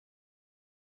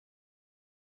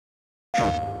Give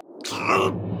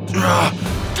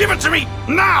it to me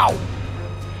now!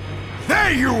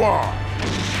 There you are!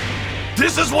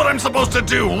 This is what I'm supposed to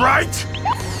do, right?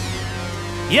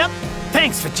 Yep.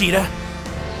 Thanks, Vegeta.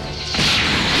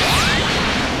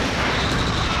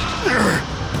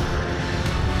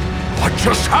 What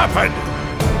just happened?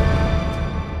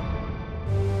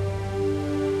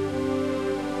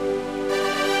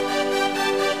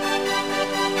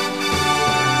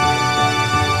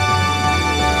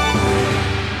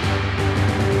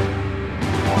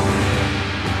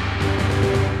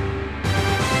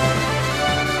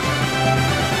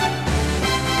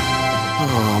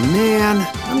 Oh man,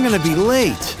 I'm gonna be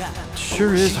late.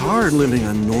 Sure is hard living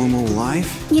a normal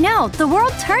life. You know, the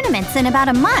World Tournament's in about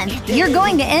a month. You're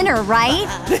going to enter, right?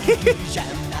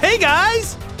 Hey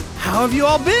guys! How have you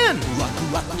all been?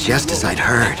 Just as I'd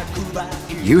heard.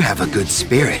 You have a good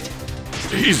spirit.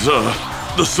 He's,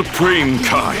 the supreme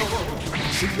kind.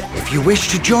 If you wish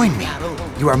to join me,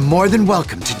 you are more than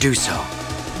welcome to do so.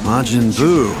 Majin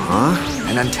Buu, huh?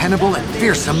 An untenable and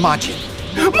fearsome Majin.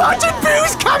 Majin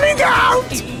Buu's coming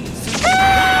out!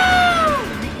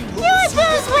 Use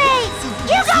Boo's wings!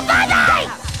 You go buddy!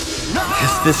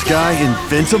 Is this guy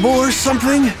invincible or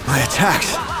something? My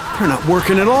attacks, they're not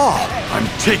working at all. I'm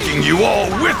taking you all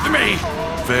with me!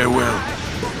 Farewell,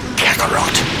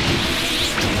 Kakarot.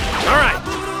 Alright.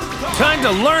 Time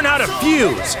to learn how to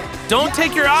fuse. Don't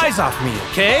take your eyes off me,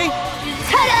 okay?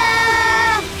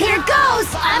 Ta-da! Here goes!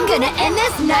 I'm gonna end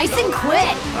this nice and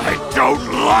quick! I don't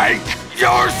like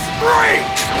your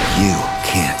strength! You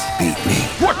can't beat me.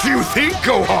 What do you think,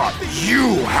 Gohan?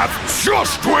 You have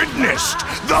just witnessed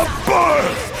the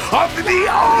birth of the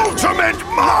ultimate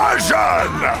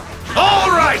Majin! All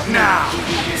right now!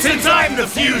 Since I'm the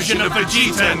fusion of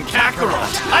Vegeta and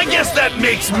Kakarot, I guess that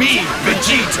makes me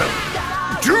Vegeta!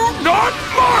 Do not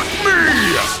mock me!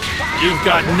 You've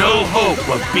got no hope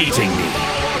of beating me.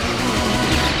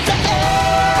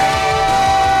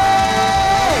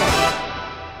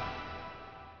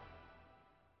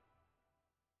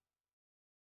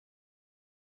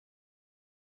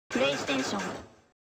 PlayStation